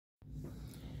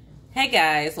Hey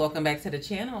guys, welcome back to the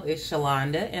channel. It's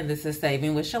Shalonda and this is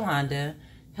Saving with Shalonda.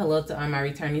 Hello to all my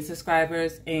returning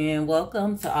subscribers and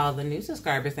welcome to all the new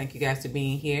subscribers. Thank you guys for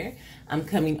being here. I'm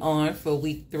coming on for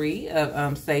week 3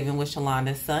 of Saving with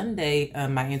Shalonda Sunday,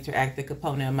 my interactive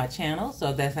component of my channel. So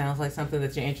if that sounds like something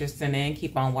that you're interested in,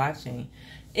 keep on watching.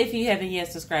 If you haven't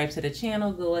yet subscribed to the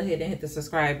channel, go ahead and hit the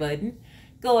subscribe button.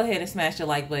 Go ahead and smash the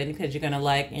like button because you're going to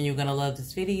like and you're going to love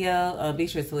this video. Be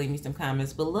sure to leave me some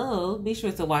comments below. Be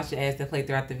sure to watch the ads that play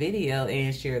throughout the video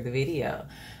and share the video.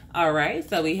 All right,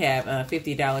 so we have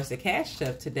 $50 to cash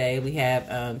stuff today. We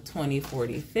have 20,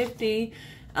 40, 50.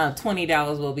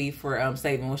 $20 will be for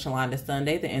Saving with Shalonda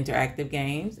Sunday, the interactive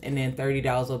games. And then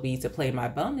 $30 will be to play my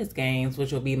bonus games,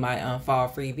 which will be my fall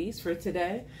freebies for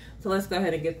today. So let's go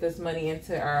ahead and get this money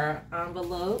into our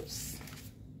envelopes.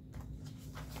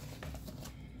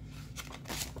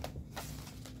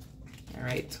 All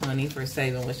right, 20 for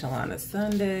Saving with Shalonda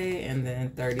Sunday, and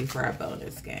then 30 for our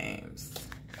bonus games.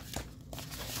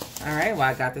 All right, well,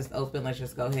 I got this open. Let's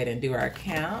just go ahead and do our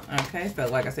count. Okay, so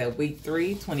like I said, week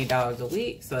 3, $20 a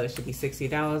week. So it should be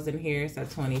 $60 in here. So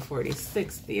 20, 40,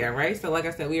 60. All right, so like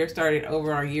I said, we are starting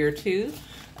over on year 2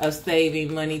 of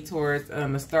saving money towards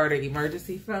a starter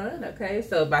emergency fund. Okay,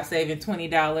 so by saving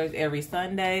 $20 every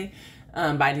Sunday,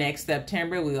 by next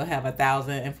September, we will have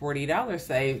 $1,040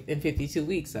 saved in 52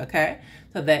 weeks, okay?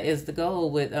 So that is the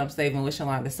goal with Saving with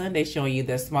Shalonda Sunday, showing you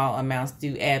that small amounts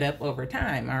do add up over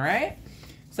time, all right?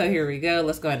 So here we go.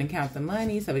 Let's go ahead and count the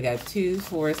money. So we got 2,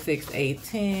 4, 6, 8,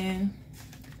 10,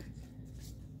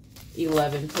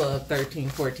 11, 12, 13,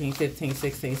 14, 15,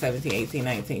 16, 17, 18,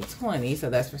 19, 20. So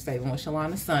that's for Saving with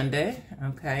Shalonda Sunday.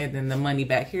 Okay, and then the money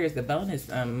back here is the bonus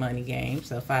money game.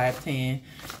 So 5, 10,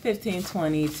 15,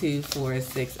 20, 2, 4,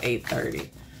 6, 8, 30.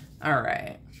 All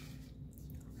right.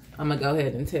 I'm going to go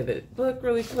ahead and tear the book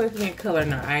really quickly and color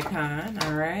in our icon.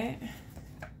 All right.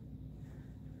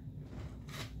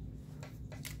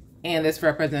 And this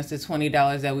represents the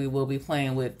 $20 that we will be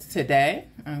playing with today.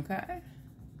 Okay.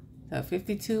 So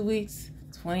 52 weeks,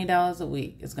 $20 a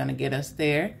week is going to get us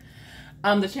there.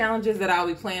 The challenges that I'll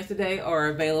be playing today are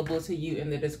available to you in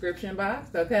the description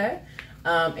box, okay?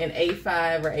 In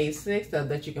A5 or A6 so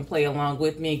that you can play along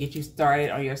with me and get you started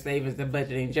on your savings and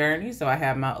budgeting journey. So I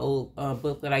have my old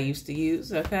book that I used to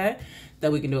use, okay?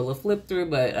 That we can do a little flip through,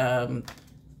 but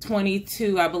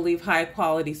 22, I believe, high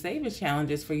quality savings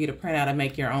challenges for you to print out and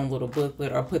make your own little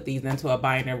booklet or put these into a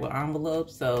binder with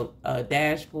envelopes. So a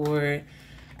dashboard.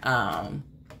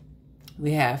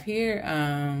 We have here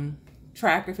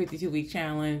tracker 52-week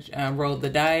challenge, roll the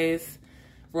dice,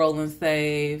 roll and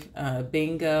save,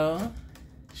 bingo,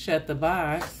 shut the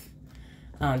box,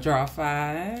 draw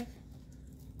 5,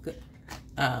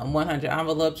 100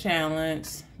 envelope challenge,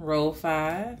 roll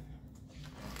 5.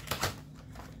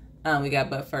 We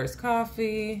got But First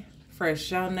Coffee, Fresh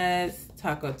Show Nuts,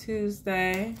 Taco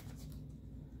Tuesday,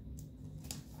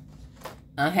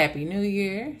 Happy New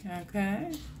Year,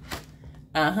 okay.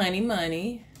 Honey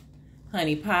Money,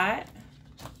 Honey Pot,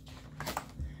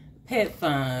 Pet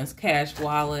Funds, Cash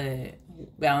Wallet,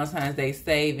 Valentine's Day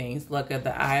Savings, Luck of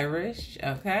the Irish,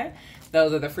 okay?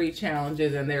 Those are the free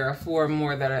challenges, and there are 4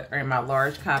 more that are in my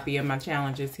large copy of my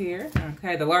challenges here,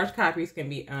 okay? The large copies can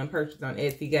be purchased on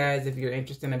Etsy, guys, if you're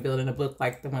interested in building a book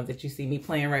like the one that you see me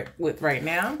playing right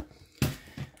now.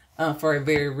 For a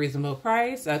very reasonable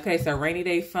price. Okay, so Rainy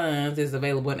Day Funds is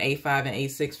available in A5 and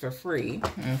A6 for free.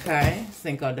 Okay,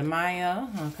 Cinco de Mayo.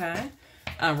 Okay,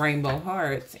 Rainbow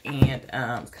Hearts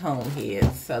and Cone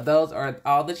Heads. So those are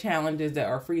all the challenges that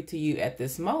are free to you at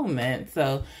this moment.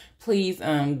 So please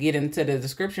get into the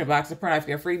description box and print off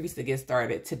your freebies to get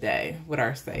started today with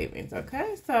our savings.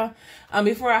 Okay, so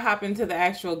before I hop into the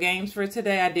actual games for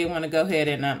today, I did want to go ahead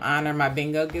and honor my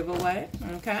bingo giveaway.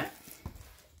 Okay.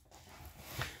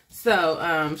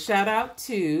 So, shout out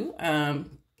to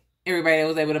everybody that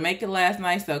was able to make it last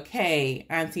night. So, Kay,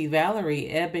 Auntie Valerie,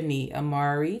 Ebony,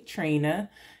 Amari, Trina,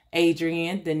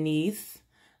 Adrian, Denise,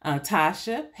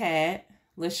 Tasha, Pat,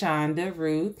 LaShonda,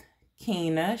 Ruth,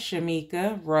 Keena,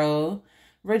 Shamika, Ro,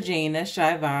 Regina,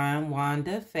 Shyvonne,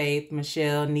 Wanda, Faith,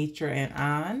 Michelle, Nitra,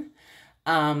 and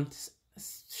Ann.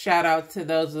 Shout out to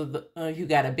those of who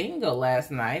got a bingo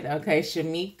last night. Okay,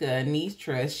 Shamika,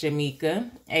 Nitra, Shamika,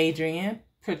 Adrian,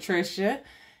 Patricia,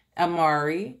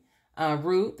 Amari,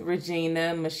 Ruth,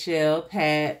 Regina, Michelle,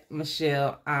 Pat,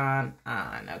 Michelle, on.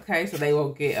 Okay, so they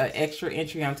will get an extra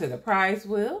entry onto the prize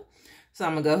wheel. So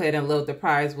I'm going to go ahead and load the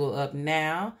prize wheel up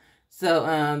now.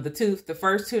 So the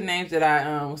first 2 names that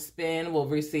I spin will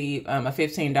receive a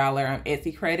 $15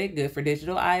 Etsy credit, good for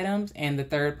digital items. And the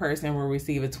third person will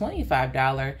receive a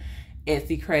 $25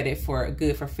 Etsy credit for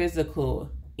good for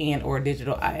physical and or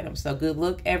digital items. So good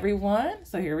luck, everyone.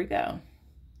 So here we go.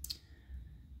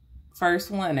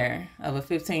 First winner of a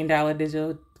 $15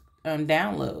 digital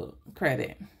download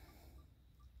credit.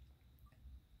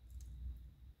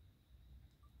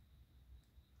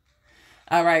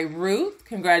 All right, Ruth,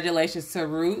 congratulations to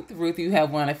Ruth. Ruth, you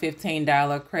have won a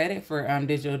 $15 credit for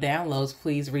digital downloads.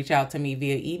 Please reach out to me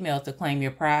via email to claim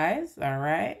your prize. All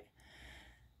right.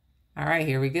 All right,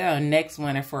 here we go. Next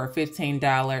winner for a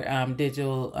 $15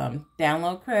 digital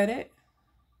download credit.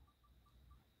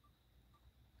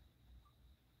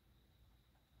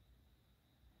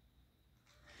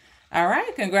 All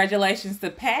right, congratulations to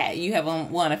Pat. You have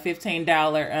won a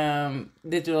 $15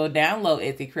 digital download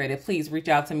Etsy credit. Please reach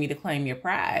out to me to claim your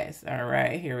prize. All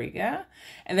right, here we go.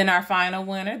 And then our final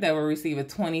winner that will receive a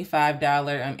 $25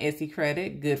 Etsy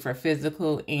credit, good for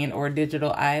physical and or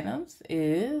digital items,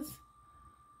 is...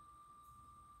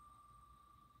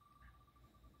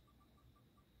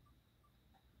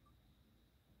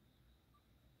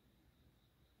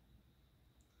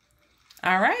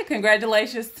 All right,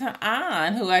 congratulations to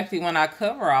Ann, who actually won our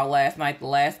coverall last night, the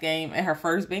last game at her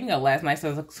first bingo last night.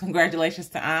 So congratulations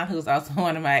to Ann, who's also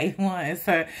one of my A1s.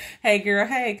 So, hey girl,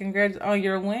 hey, congrats on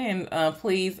your win.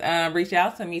 Please reach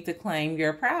out to me to claim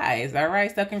your prize. All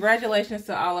right, so congratulations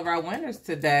to all of our winners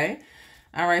today.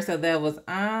 All right, so that was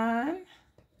Ann,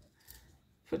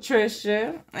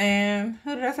 Patricia, and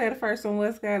who did I say the first one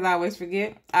was, guys? I always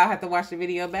forget. I'll have to watch the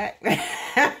video back.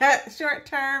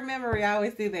 Short-term memory. I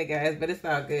always do that, guys, but it's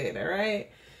all good, all right?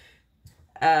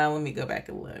 Let me go back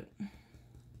and look.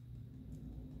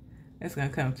 It's going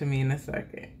to come to me in a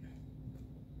second.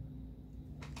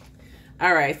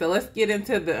 All right, so let's get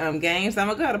into the games. I'm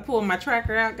going to go ahead and pull my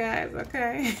tracker out, guys,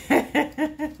 okay?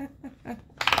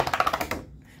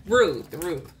 Ruth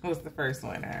was the first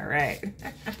one, all right?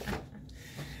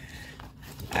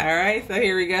 All right, so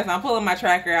here we go. So I'm pulling my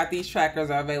tracker out. These trackers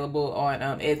are available on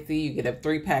Etsy. You get a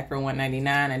 3-pack for $1.99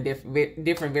 and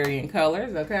different varying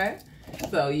colors, okay?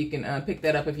 So you can pick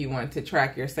that up if you want to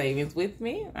track your savings with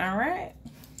me, all right?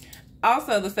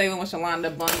 Also, the Saving with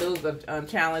Shalonda bundles of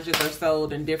challenges are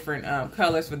sold in different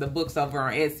colors for the books over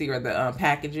on Etsy, or the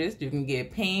packages. You can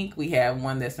get pink. We have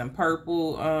one that's in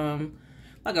purple,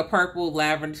 like a purple,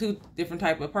 lavender, 2 different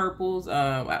type of purples.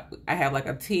 I have like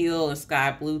a teal and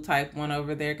sky blue type one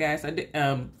over there, guys. I did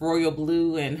royal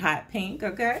blue and hot pink,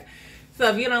 okay? So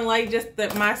if you don't like just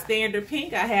my standard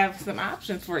pink, I have some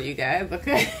options for you guys,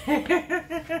 okay?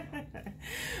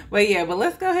 But yeah, but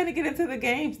let's go ahead and get into the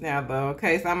games now, though,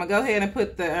 okay? So I'm going to go ahead and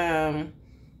put the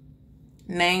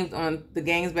names on the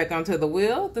games back onto the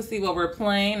wheel to see what we're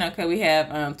playing. Okay, we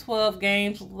have 12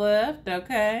 games left,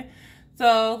 okay?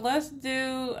 So let's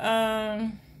do,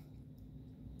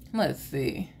 let's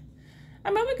see. I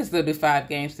mean, we can still do 5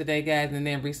 games today, guys, and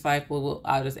then recycle.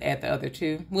 I'll just add the other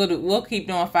 2. We'll keep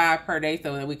doing 5 per day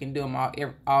so that we can do them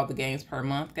all the games per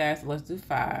month, guys. So let's do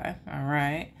 5. All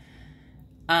right.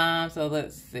 So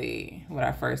let's see what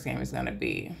our first game is gonna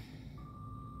be.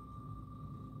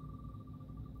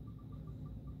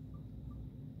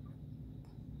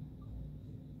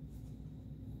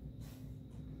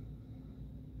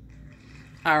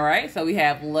 All right, so we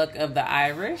have Luck of the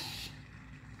Irish.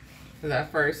 This is our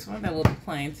first one that we'll be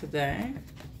playing today.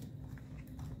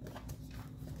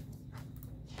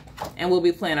 And we'll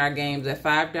be playing our games at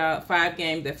 $5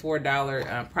 games at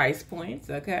 $4 price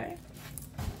points, okay?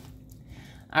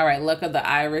 All right, Luck of the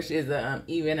Irish is an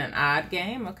even and odd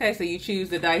game, okay? So you choose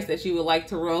the dice that you would like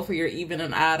to roll for your even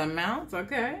and odd amounts,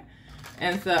 okay?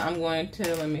 And so I'm going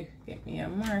to, let me get me a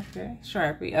marker,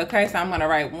 Sharpie. Okay, so I'm going to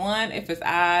write 1 if it's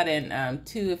odd and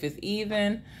 2 if it's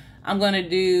even. I'm going to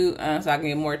do, so I can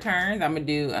get more turns, I'm going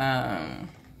to do, I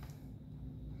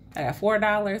got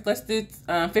 $4. Let's do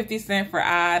 50 cents for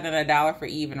odd and $1 for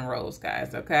even rolls,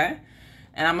 guys, okay?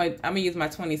 And I'm gonna use my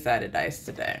 20-sided dice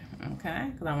today, okay?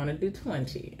 Because I want to do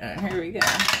 20. All right, here we go.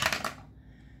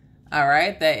 All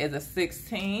right, that is a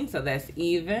 16, so that's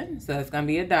even. So it's going to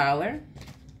be $1.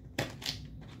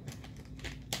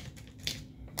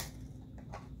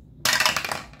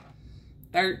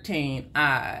 13,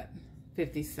 odd,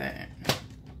 50 cents.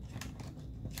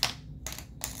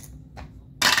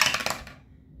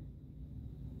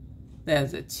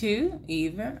 There's a 2,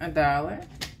 even, $1.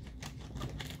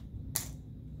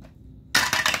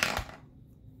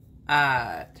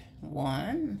 Odd,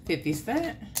 1, 50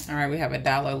 cents. All right, we have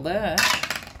 $1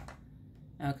 left.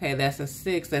 Okay, that's a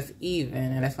 6, that's even,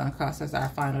 and that's gonna cost us our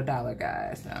final $1,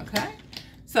 guys, okay?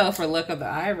 So for Luck of the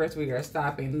Irish, we are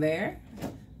stopping there.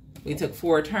 We took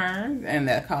 4 turns, and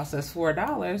that cost us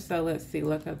 $4. So let's see,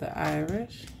 Luck of the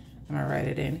Irish. I'm gonna write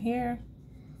it in here.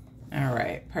 All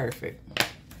right, perfect.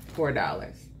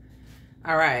 $4.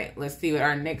 All right, let's see what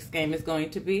our next game is going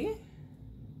to be.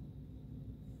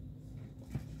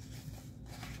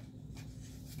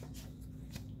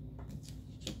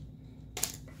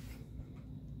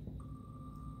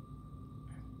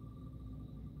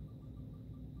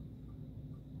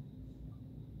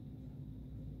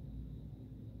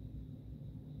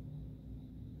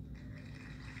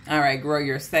 All right, grow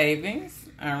your savings.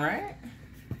 All right.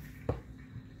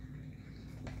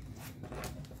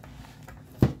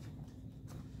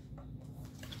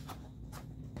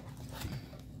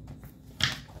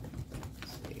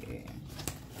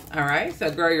 All right, so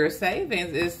grow your savings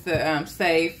is to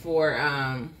save for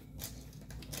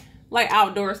like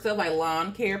outdoor stuff, like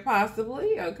lawn care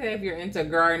possibly. Okay, if you're into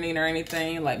gardening or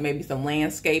anything, like maybe some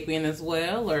landscaping as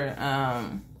well, or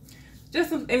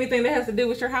just anything that has to do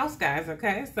with your house, guys.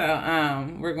 Okay,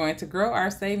 so we're going to grow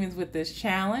our savings with this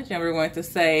challenge, and we're going to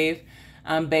save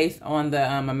based on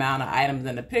the amount of items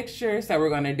in the picture. So we're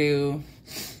going to do,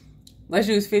 let's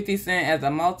use 50 cents as a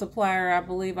multiplier. I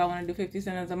believe I want to do 50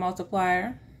 cents as a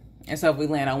multiplier. And so if we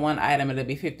land on one item, it'll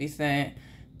be 50 cents.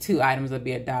 2 items will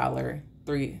be $1.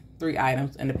 Three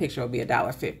items in the picture will be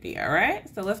 $1.50. All right,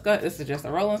 so let's go. This is just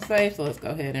a roll and save, so let's go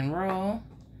ahead and roll.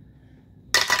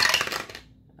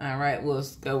 All right, we'll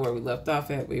go where we left off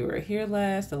at. We were here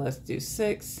last, so let's do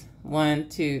 6. 1,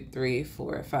 2, 3,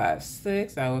 4, 5,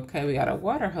 6. Okay, we got a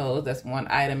water hose. That's one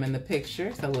item in the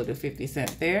picture, so we'll do 50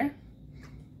 cents there.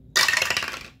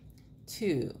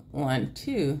 2, 1,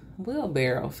 2,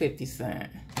 wheelbarrow, 50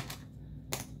 cents.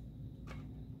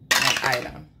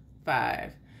 Item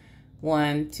 5.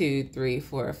 1, 2, 3,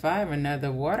 4, 5.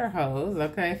 Another water hose.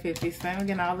 Okay, 50 cents. We're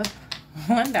getting all the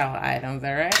 $1 items.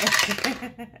 All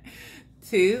right.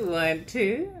 2, 1,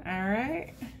 2. All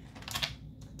right.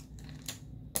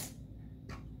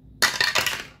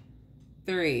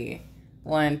 3.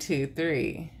 1, 2,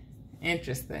 3.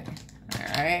 Interesting.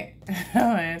 All right.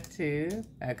 1, 2.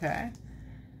 Okay.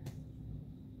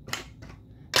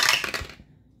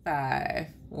 5.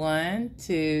 1,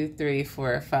 2, 3,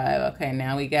 4, 5. Okay,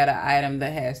 now we got an item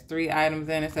that has 3 items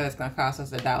in it, so it's gonna cost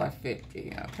us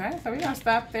 $1.50. Okay, so we're gonna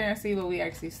stop there and see what we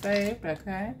actually saved.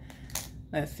 Okay,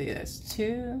 let's see. That's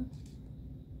 2,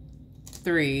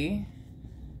 3,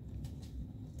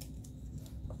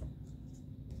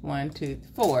 1, 2,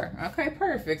 4. Okay,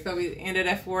 perfect. So we ended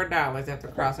at $4 after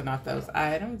crossing off those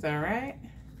items. All right.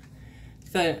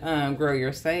 So grow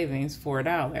your savings,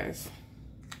 $4.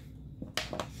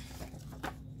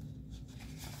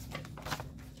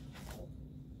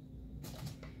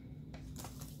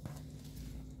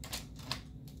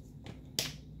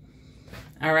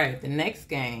 All right, the next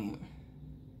game.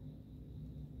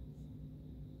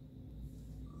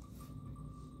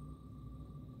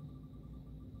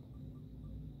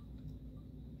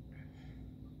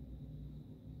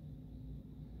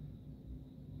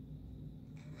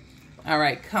 All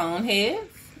right, cone heads.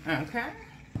 Okay.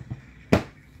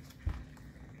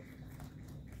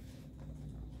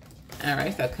 All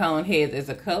right, so cone heads is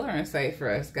a coloring save for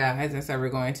us, guys. And so we're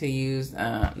going to use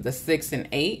the 6 and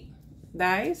 8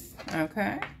 dice.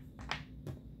 Okay.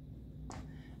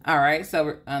 All right,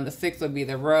 so the 6 will be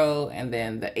the row, and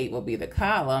then the 8 will be the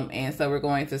column. And so we're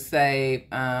going to save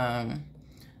 $1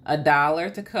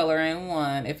 to color in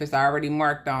one. If it's already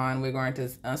marked on, we're going to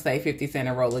save 50 cents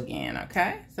and roll again.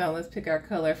 Okay, so let's pick our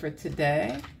color for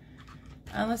today.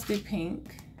 Let's do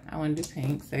pink. I want to do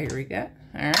pink, so here we go.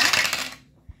 All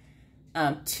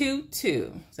right. 2,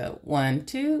 2. So 1,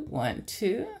 2, 1,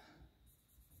 2.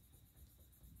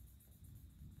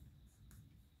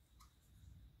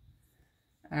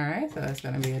 All right, so that's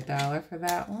going to be $1 for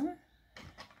that one.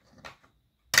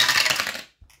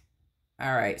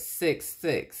 All right, 6,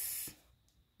 6.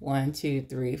 1, 2,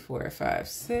 3, 4, 5,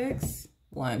 6.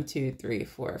 1, 2, 3,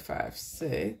 4, 5,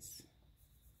 6.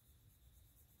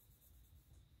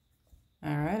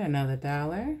 All right, another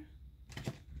 $1.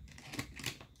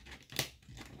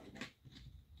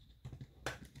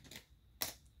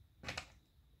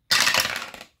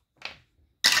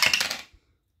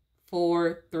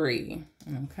 Four, 3.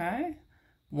 Okay.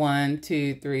 1,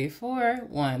 2, 3, 4.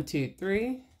 1, 2,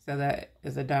 3. So that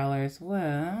is $1 as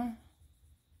well.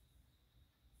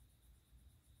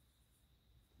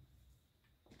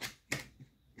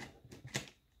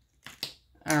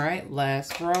 All right,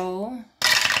 last roll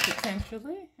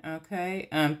potentially. Okay.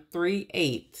 3,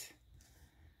 8.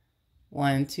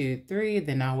 1, 2, 3.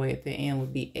 Then our way at the end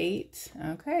would be 8.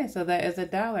 Okay, so that is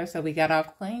 $1. So we got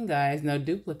off clean, guys. No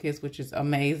duplicates, which is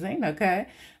amazing. Okay,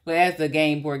 but as the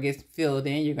game board gets filled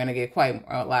in, you're gonna get quite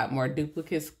a lot more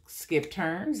duplicates, skip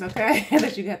turns. Okay,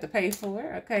 that you have to pay for.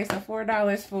 Okay, so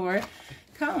 $4 for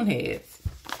cone heads.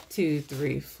 2,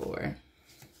 3, 4.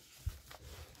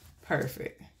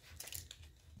 Perfect.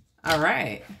 All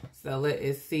right. So let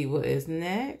us see what is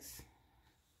next.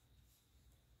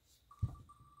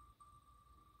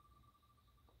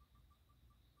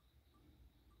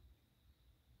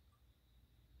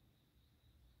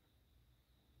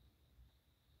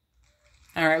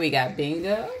 All right, we got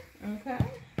bingo. Okay.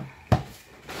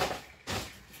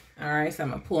 All right, so I'm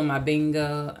gonna pull my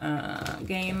bingo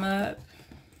game up.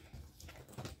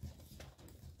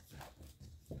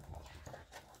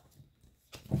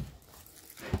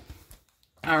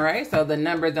 All right, so the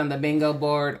numbers on the bingo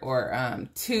board are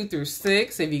 2 through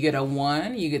 6. If you get a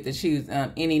 1, you get to choose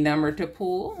any number to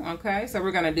pull. Okay, so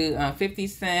we're gonna do 50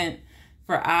 cents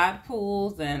for odd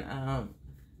pulls and I'm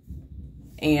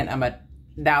a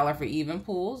 $1 for even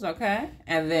pulls. Okay,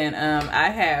 and then I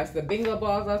have some bingo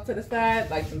balls off to the side,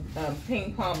 like some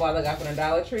ping pong balls I got from the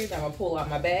Dollar Tree. So I'm gonna pull out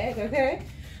my bag. Okay,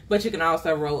 but you can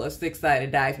also roll a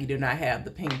 6-sided die if you do not have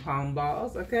the ping pong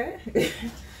balls. Okay.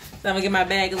 So I'm gonna give my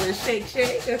bag a little shake,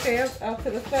 okay, off to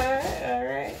the side, all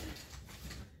right.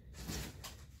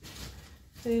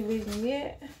 See what we can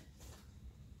get.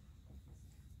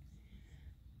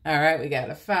 All right, we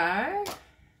got a 5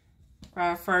 for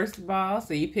our first ball.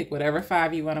 So you pick whatever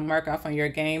 5 you wanna mark off on your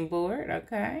game board,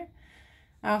 okay?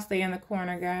 I'll stay in the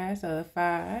corner, guys, so the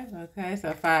 5, okay?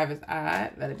 So 5 is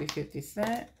odd, that'll be 50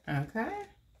 cents, okay?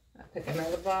 I'll pick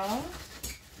another ball.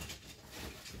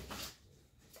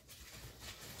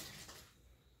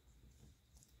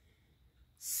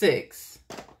 Six.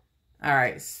 All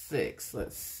right, 6.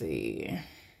 Let's see. I'm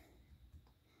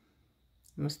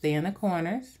gonna stay in the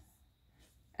corners.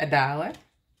 $1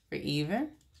 for even.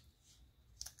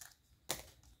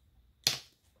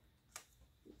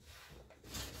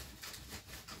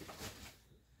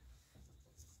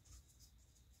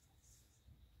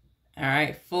 All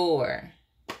right, 4.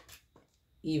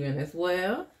 Even as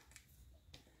well.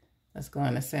 Let's go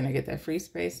in the center, get that free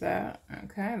space out.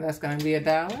 Okay, that's gonna be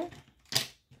 $1.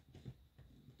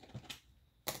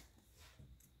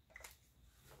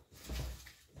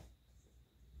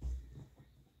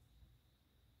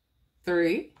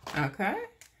 3, okay.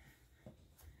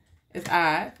 It's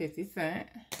odd, 50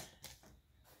 cents.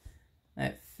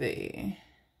 Let's see.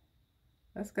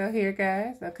 Let's go here,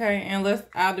 guys. Okay, and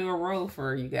I'll do a roll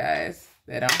for you guys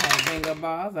that don't have bingo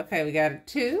balls. Okay, we got a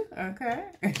 2, okay.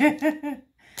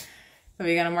 So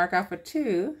we're gonna mark off a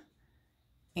 2.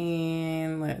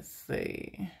 And let's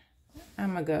see.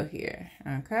 I'm gonna go here,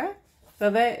 okay.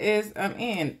 So that is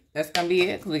in. That's gonna be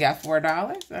it, because we got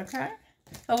 $4, okay.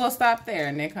 So we'll stop there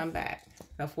and then come back.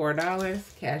 So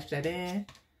 $4, cash that in.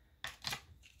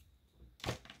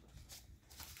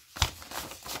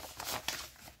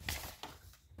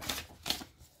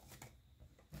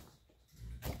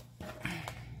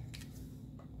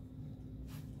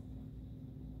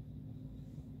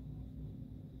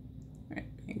 Right,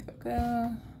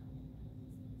 go.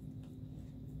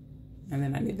 And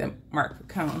then I need to mark the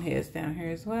cone heads down here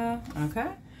as well,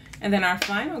 okay. And then our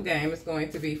final game is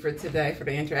going to be for today for the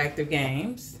interactive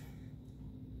games.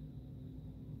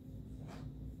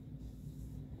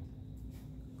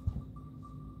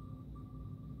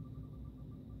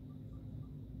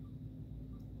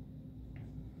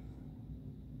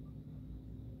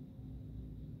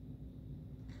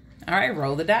 All right,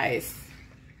 roll the dice.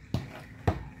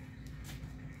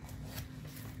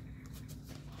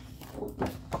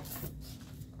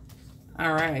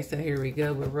 All right, so here we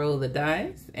go. We'll roll the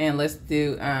dice, and let's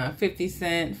do 50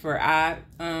 cents for odd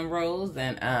rolls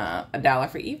and $1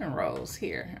 for even rolls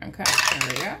here. Okay, here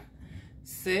we go.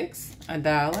 6,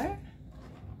 $1.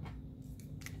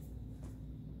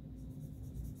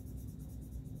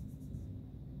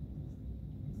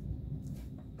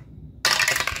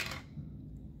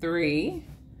 3,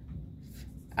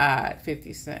 odd,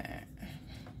 50 cents.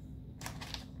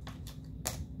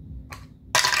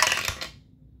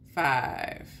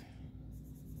 5,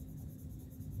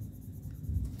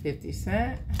 50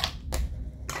 cents.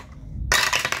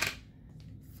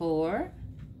 4,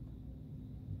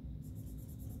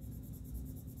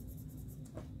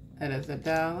 that is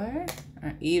 $1.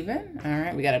 Even. All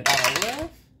right, we got $1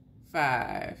 left.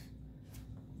 5.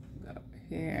 Go over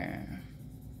here.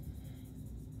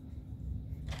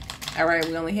 All right,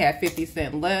 we only have 50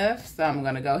 cents left, so I'm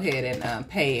gonna go ahead and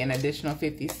pay an additional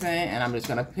 50 cents, and I'm just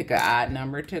gonna pick an odd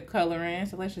number to color in.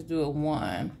 So let's just do a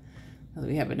 1, because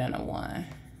we haven't done a 1.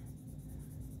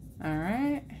 All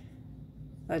right,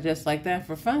 so just like that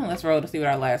for fun. Let's roll to see what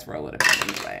our last roll would have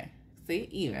been anyway. See,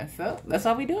 even. So that's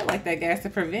why we do it like that, guys, to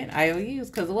prevent IOUs.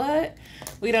 Because what?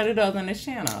 We don't do those on this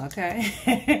channel,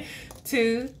 okay?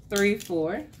 2, 3,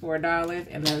 4, $4,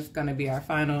 and that's gonna be our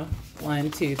final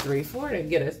 1, 2, 3, 4 to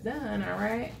get us done. All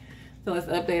right. So let's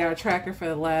update our tracker for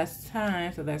the last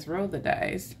time. So let's roll the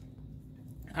dice.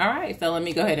 All right, so let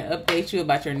me go ahead and update you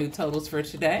about your new totals for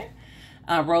today.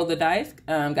 Roll the dice,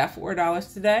 got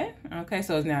 $4 today. Okay,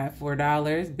 so it's now at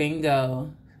 $4.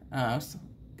 Bingo, got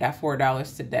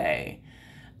 $4 today.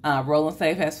 Roll and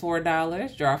Save has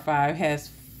 $4. Draw 5 has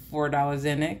 $4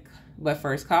 in it. But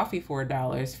First Coffee,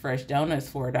 $4. Fresh Donuts,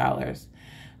 $4.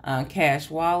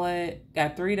 Cash Wallet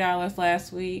got $3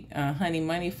 last week. Honey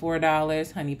Money,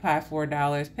 $4. Honey Pie,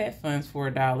 $4. Pet Funds,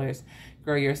 $4.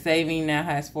 Grow Your Saving now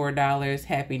has $4.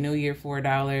 Happy New Year,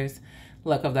 $4.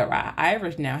 Luck of the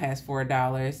Irish now has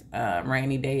 $4.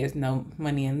 Rainy Day is no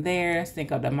money in there.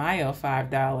 Cinco de Mayo,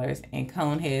 $5. And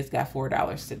Coneheads got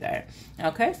 $4 today.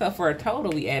 Okay, so for a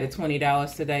total, we added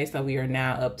 $20 today. So we are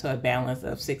now up to a balance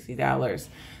of $60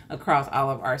 across all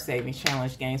of our savings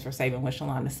challenge games for Saving with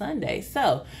Shalonda Sunday.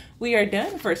 So we are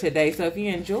done for today. So if you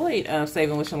enjoyed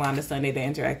Saving with Shalonda Sunday, the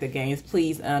interactive games,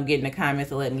 please get in the comments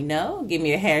and let me know. Give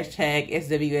me a hashtag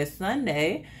SWS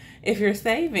Sunday if you're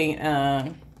saving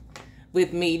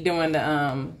with me doing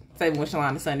the Saving with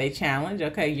Shalonda Sunday challenge,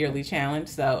 okay, yearly challenge.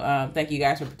 So thank you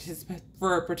guys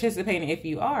for participating if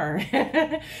you are.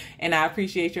 And I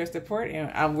appreciate your support.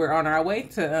 And we're on our way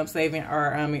to saving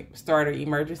our starter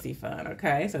emergency fund,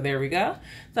 okay? So there we go.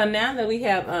 So now that we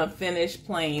have finished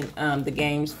playing the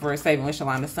games for Saving with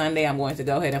Shalonda Sunday, I'm going to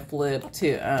go ahead and flip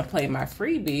to play my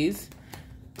freebies.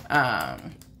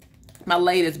 My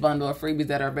latest bundle of freebies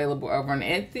that are available over on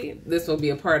Etsy. This will be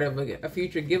a part of a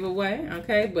future giveaway,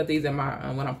 okay? But these are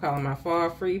my what I'm calling my fall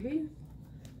freebies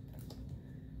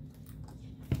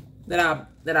that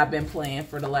I've been playing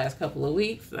for the last couple of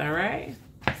weeks. All right.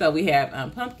 So we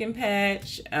have Pumpkin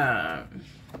Patch,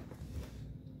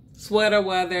 Sweater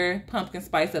Weather, Pumpkin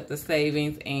Spice Up the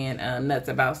Savings, and Nuts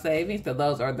About Savings. So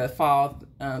those are the fall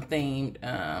themed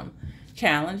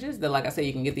challenges that, like I said,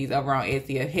 you can get these over on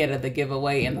Etsy ahead of the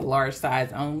giveaway in the large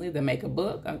size only, the make a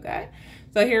book. Okay,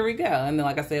 so here we go. And then,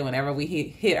 like I said, whenever we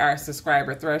hit our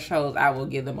subscriber thresholds, I will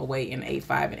give them away in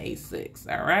 8.5 and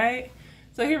 8.6. All right,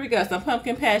 so here we go. Some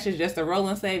Pumpkin Patch is just a roll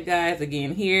and save, guys.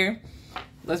 Again, here,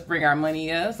 let's bring our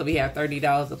money up. So we have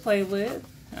 $30 to play with.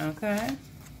 Okay,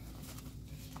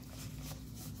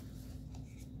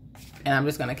 and I'm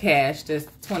just going to cash this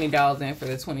 $20 in for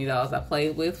the $20 I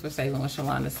played with for Saving with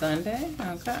Shalonda Sunday.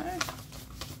 Okay.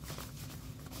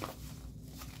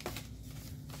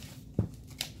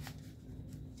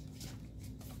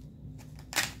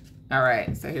 All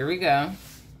right, so here we go.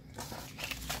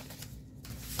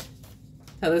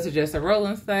 So this is just a roll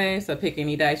and save. So pick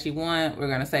any dice you want. We're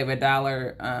going to save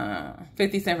 $1,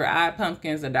 50 cents for odd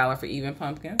pumpkins, $1 for even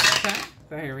pumpkins. Okay,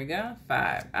 so here we go.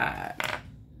 5 odd.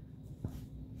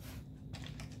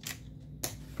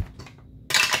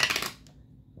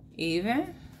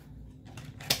 Even,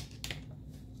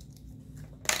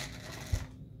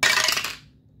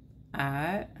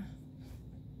 odd,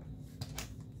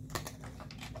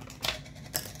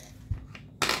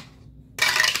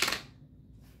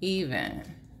 even,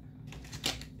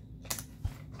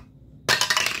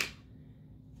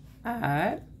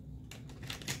 odd,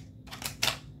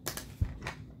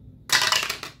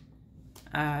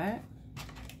 odd,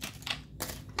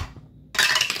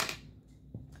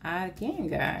 again,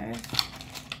 guys.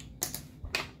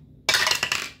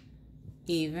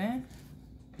 Even.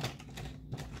 All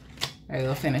right,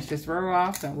 we'll finish this row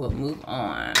off and we'll move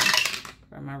on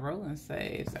for my rolling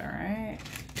saves. All right.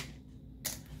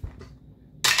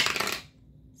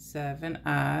 7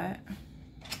 odd.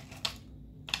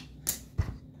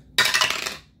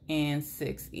 And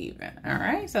 6 even. All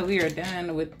right, so we are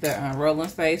done with the rolling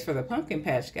saves for the Pumpkin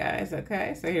Patch, guys.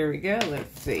 Okay, so here we go.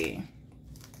 Let's see.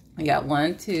 We got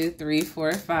 1, 2, 3,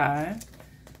 4, 5,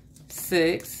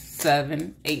 6,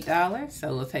 7, $8.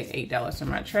 So we'll take $8 from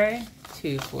my tray.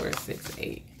 2, 4, 6,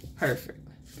 8. Perfect.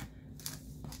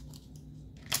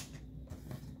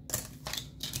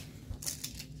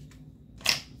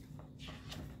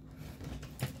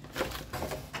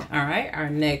 All right, our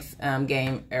next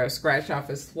game or scratch off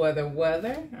is Sweater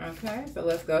Weather. Okay, so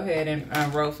let's go ahead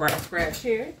and roll for our scratch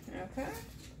here. Okay.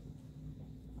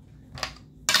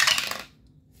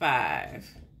 5.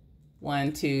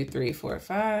 1, 2, 3, 4,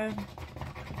 5.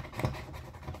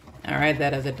 All right,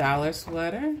 that is $1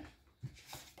 sweater.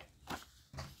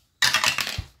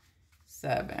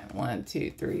 7. 1,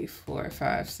 2, 3, 4,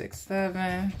 5, 6,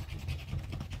 7.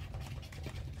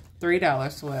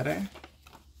 $3 sweater.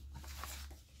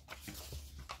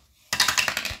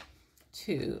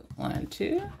 2, 1,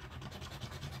 2.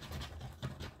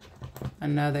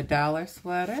 Another $1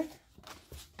 sweater.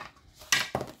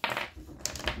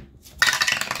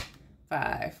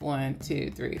 5. 1,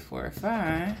 2, 3, 4,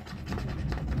 5.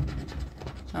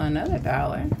 another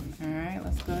dollar. All right,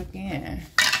 let's go again.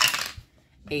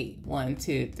 8, 1,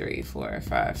 2, 3, 4,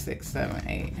 5, 6, 7,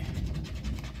 8.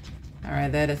 All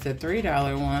right, that is a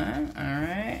 $3 one. All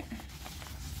right.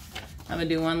 I'm gonna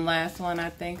do one last one, I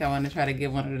think. I want to try to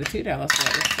get one of the $2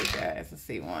 sets. Let's see, guys. Let's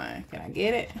see one. Can I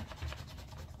get it?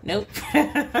 Nope.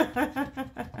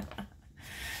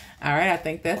 All right, I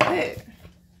think that's it.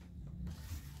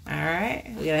 All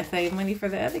right, we gotta save money for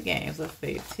the other games. Let's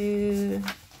see, 2,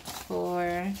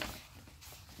 4,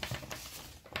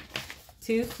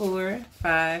 2, 4,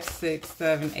 5, 6,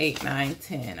 7, 8, 9,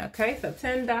 10. Okay, so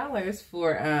 $10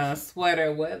 for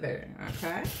sweater weather.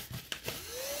 Okay.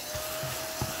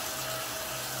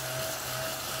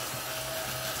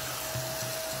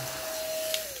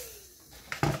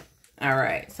 All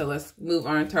right, so let's move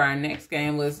on to our next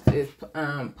game. Is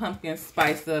pumpkin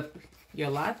spice up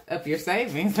your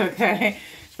savings. Okay,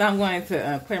 so I'm going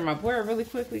to clear my board really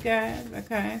quickly, guys.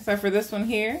 Okay, so for this one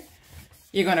here,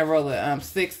 you're gonna roll a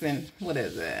 6 and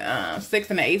 6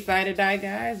 and an 8-sided die,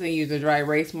 guys, and use a dry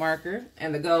erase marker.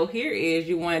 And the goal here is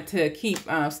you want to keep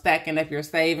stacking up your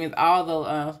savings. All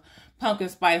the pumpkin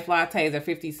spice lattes are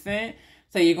 50 cents.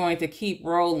 So you're going to keep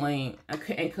rolling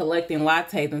and collecting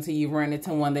lattes until you run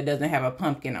into one that doesn't have a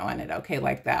pumpkin on it, okay,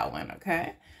 like that one,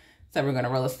 okay? So we're going to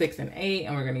roll a 6 and 8,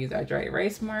 and we're going to use our dry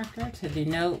erase marker to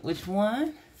denote which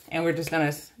one. And we're just going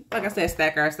to, like I said,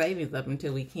 stack our savings up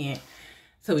until we can't,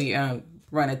 so we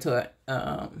run into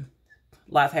a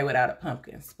latte without a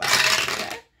pumpkin spice,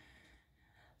 okay?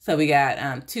 So we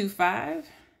got 2, 5.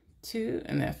 2,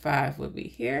 and then 5 would be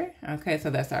here. Okay, so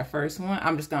that's our first one.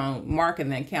 I'm just gonna mark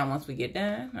and then count once we get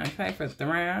done. Okay, for the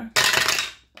round.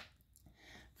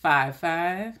 5,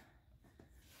 5.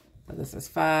 So this is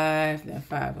 5, then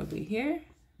 5 would be here.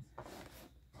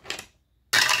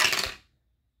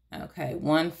 Okay,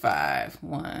 1, 5,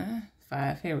 1,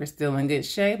 5 here. We're still in good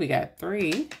shape. We got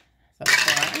 3. So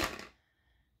 5.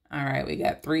 All right, we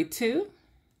got 3, 2.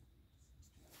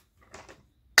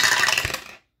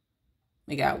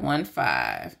 We got 1,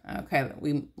 5. Okay,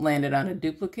 we landed on a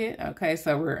duplicate. Okay,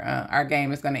 so we're our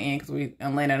game is going to end because we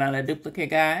landed on a duplicate,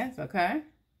 guys. Okay.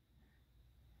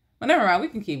 Well, never mind. We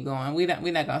can keep going. We're not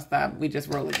going to stop. We just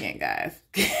roll again, guys.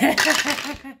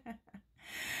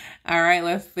 All right,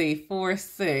 let's see. 4,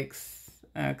 6.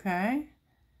 Okay.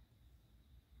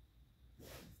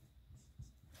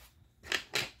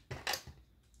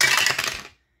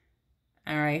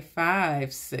 All right,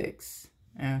 5, 6.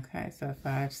 Okay, so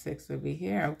 5, 6 would be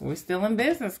here. We're still in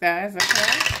business, guys.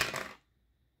 Okay.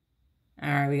 All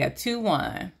right, we got 2,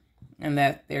 1, and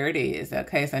there it is.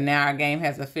 Okay, so now our game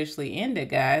has officially ended,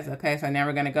 guys. Okay, so now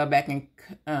we're gonna go back and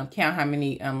count how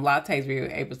many lattes we were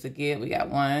able to get. We got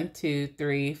 1, 2,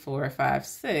 3, 4, 5,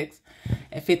 6,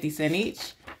 at 50 cents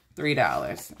each,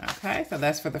 $3. Okay, so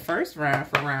that's for the first round.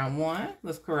 For round 1,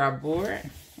 let's clear our board,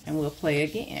 and we'll play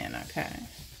again. Okay.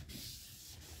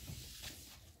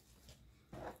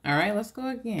 All right, let's go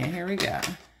again. Here we go.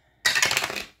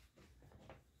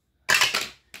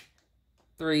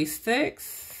 3,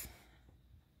 6.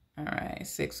 All right,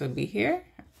 6 would be here.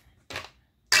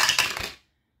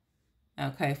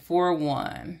 Okay, 4,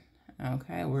 1.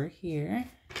 Okay, we're here.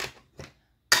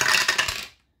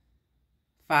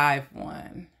 5,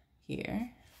 1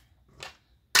 here.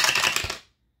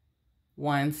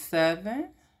 1, 7.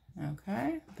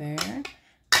 Okay, there.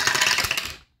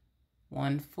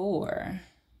 1, 4.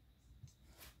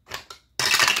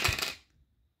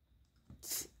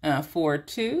 4,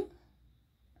 2.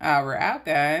 We're out,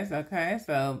 guys. Okay,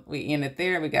 so we ended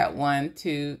there. We got 1,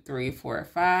 2, 3, 4,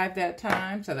 5 that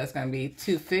time. So that's going to be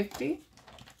 $2.50.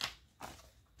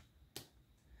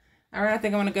 All right, I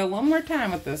think I'm going to go one more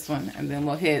time with this one, and then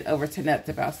we'll head over to Nuts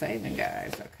About Saving,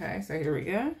 guys. Okay, so here we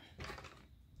go.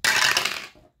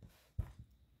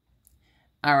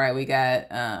 All right, we got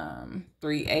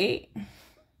 3, 8.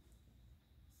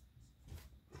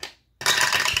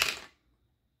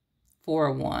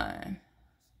 4, 1.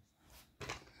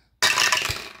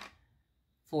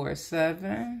 4,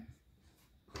 7.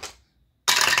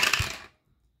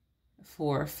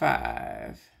 4,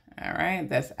 5. All right,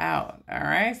 that's out. All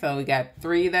right, so we got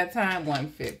 3 that time,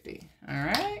 $1.50. All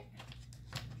right.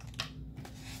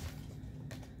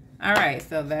 All right,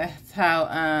 so that's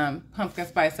how pumpkin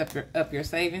spice up your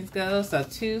savings goes. So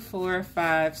 $2, $4,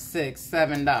 $5,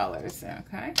 $6, $7.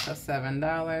 Okay, so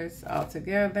 $7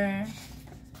 altogether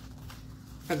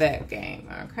for that game.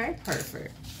 Okay,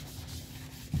 perfect.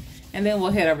 And then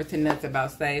we'll head over to Nuts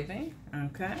About Saving.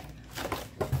 Okay.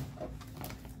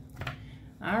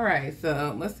 All right,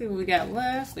 so let's see what we got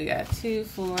left. We got 2,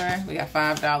 4. We got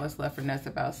 $5 left for Nuts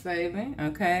About Saving.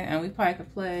 Okay, and we probably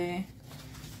could play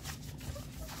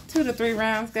 2 to 3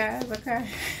 rounds, guys. Okay.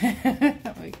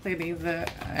 Let me clear these up.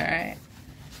 All right.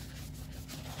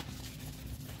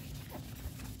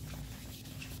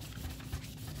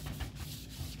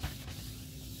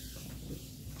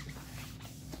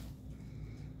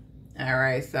 All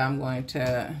right, so I'm going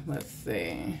to, let's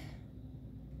see.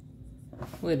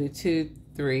 We'll do 2,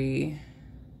 3,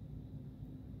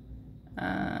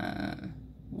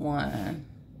 1,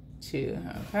 2.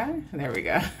 Okay, there we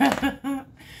go.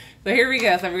 So here we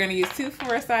go. So we're going to use 2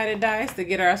 4-sided dice to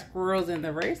get our squirrels in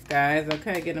the race, guys.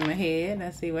 Okay, get them ahead.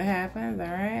 Let's see what happens. All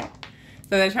right.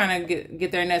 So they're trying to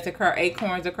get their nuts across,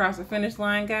 acorns across the finish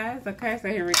line, guys. Okay, so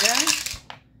here we go.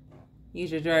 Use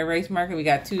your dry erase marker. We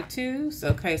got 2 2s.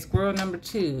 Okay, squirrel number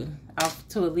 2 off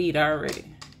to a lead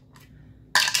already.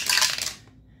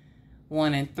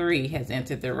 1 and 3 has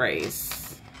entered the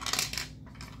race.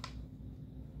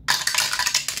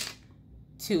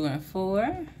 2 and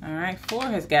 4. All right, 4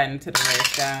 has gotten to the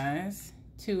race, guys.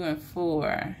 2 and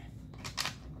 4.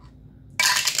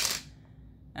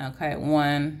 Okay,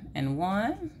 1 and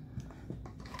 1.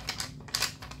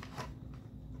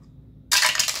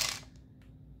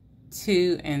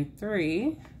 2 and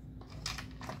 3.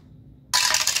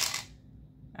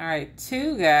 All right,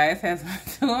 2 guys has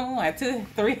 2 and 1. 2,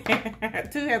 3, 2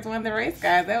 has won the race,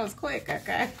 guys. That was quick,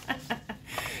 okay?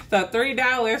 So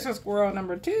 $3 for squirrel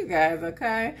number 2, guys,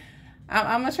 okay?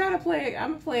 I'm gonna try to play,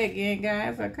 I'm gonna play again,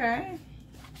 guys, okay?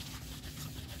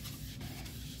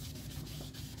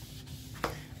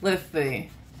 Let's see.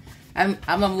 I'm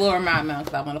gonna lower my amount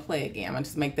because I want to play again. I'm gonna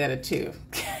just make that a 2.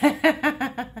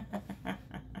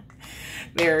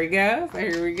 There we go. So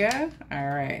here we go. All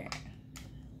right.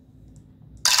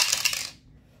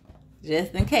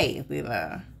 Just in case, you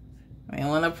know. We don't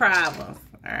want no problems.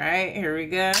 All right, here we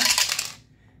go.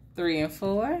 3 and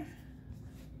 4.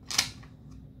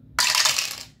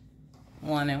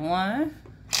 1 and 1.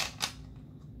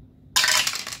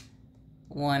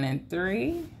 1 and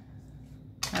 3.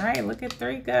 All right, look at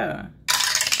 3 go.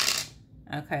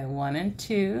 Okay, 1 and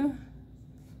 2.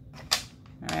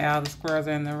 All right, all the squirrels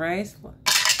are in the race.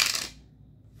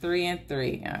 3 and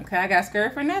 3. Okay, I got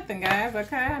scared for nothing, guys.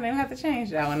 Okay, I didn't have to change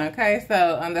that one. Okay,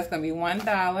 so that's gonna be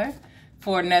 $1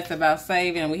 for nuts about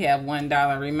saving, and we have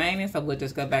 $1 remaining. So we'll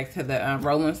just go back to the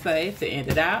roll and save to end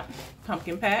it out.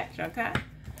 Pumpkin patch. Okay.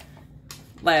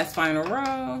 Last final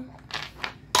row.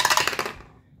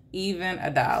 Even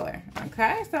 $1.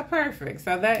 Okay, so perfect.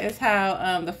 So that is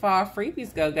how the fall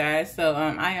freebies go, guys. So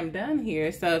I am done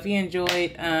here. So if you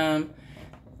enjoyed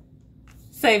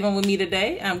saving with me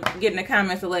today, get in the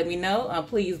comments to let me know.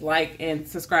 Please like and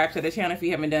subscribe to the channel if you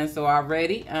haven't done so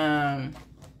already.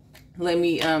 Let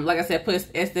me, like I said, put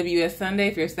SWS Sunday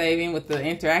if you're saving with the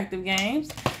interactive games.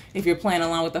 If you're playing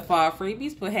along with the fall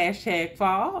freebies, put hashtag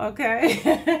fall,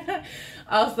 okay?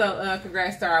 Also,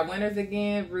 congrats to our winners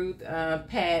again, Ruth,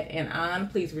 Pat, and Ann.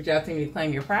 Please reach out to me to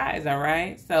claim your prize, all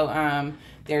right? So,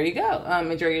 there you go.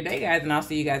 Enjoy your day, guys, and I'll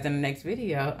see you guys in the next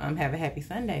video. Have a happy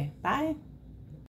Sunday. Bye.